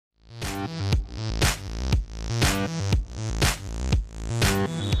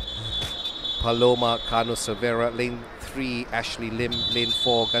Paloma Cano Severa. Lane 3, Ashley Lim. Lane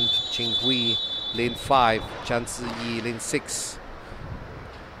 4, Gan Ching Hui. Lane 5, Chan Zi Yi. Lane 6,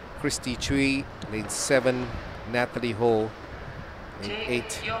 Christie Chue. Lane 7, Natalie Ho. Lane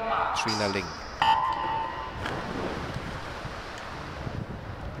 8, Trina Ling.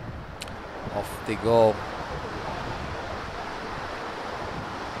 Off they go.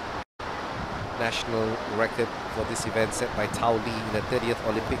 National record for this event set by Tao Li in the 30th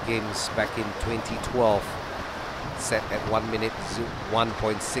Olympic Games back in 2012. Set at 1 minute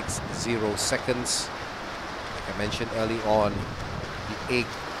 1.60 seconds. Like I mentioned early on, the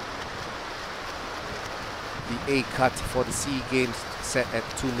A cut for the SEA Games set at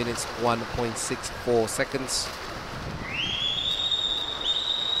 2 minutes 1.64 seconds.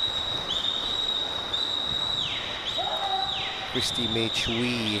 Christie Mei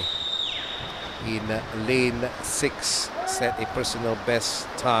Chue in lane 6 set a personal best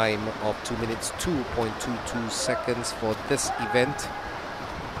time of 2 minutes 2.22 seconds for this event.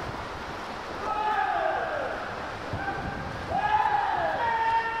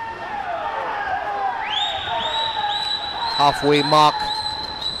 Halfway mark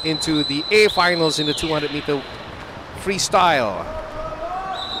into the A finals in the 200-meter freestyle.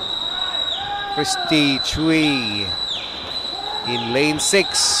 Christie Chue in lane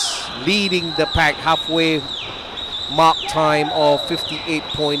 6, leading the pack, halfway mark time of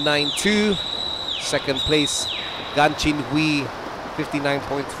 58.92. Second place, Gan Chin Hui,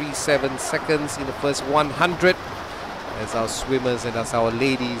 59.37 seconds in the first 100. As our swimmers and as our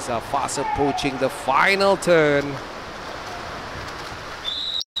ladies are fast approaching the final turn.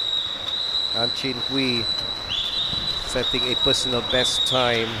 Gan Chin Hui setting a personal best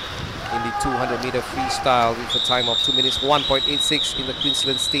time in the 200-meter freestyle with a time of 2 minutes 1.86 in the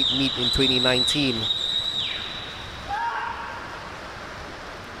Queensland State Meet in 2019.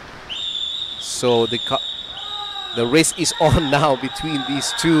 So the race is on now between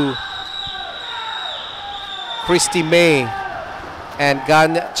these two. Christie Mei and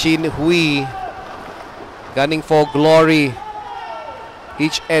Gan Chin Hui gunning for glory.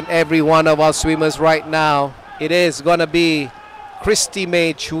 Each and every one of our swimmers right now. It is gonna be Christie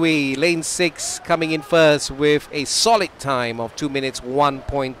Mei Chue, lane 6, coming in first with a solid time of 2 minutes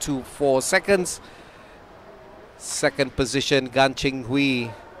 1.24 seconds. Second position, Gan Ching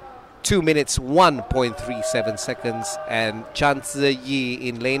Hui, 2 minutes 1.37 seconds. And Chan Zi Yi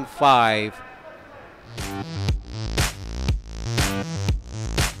in lane 5.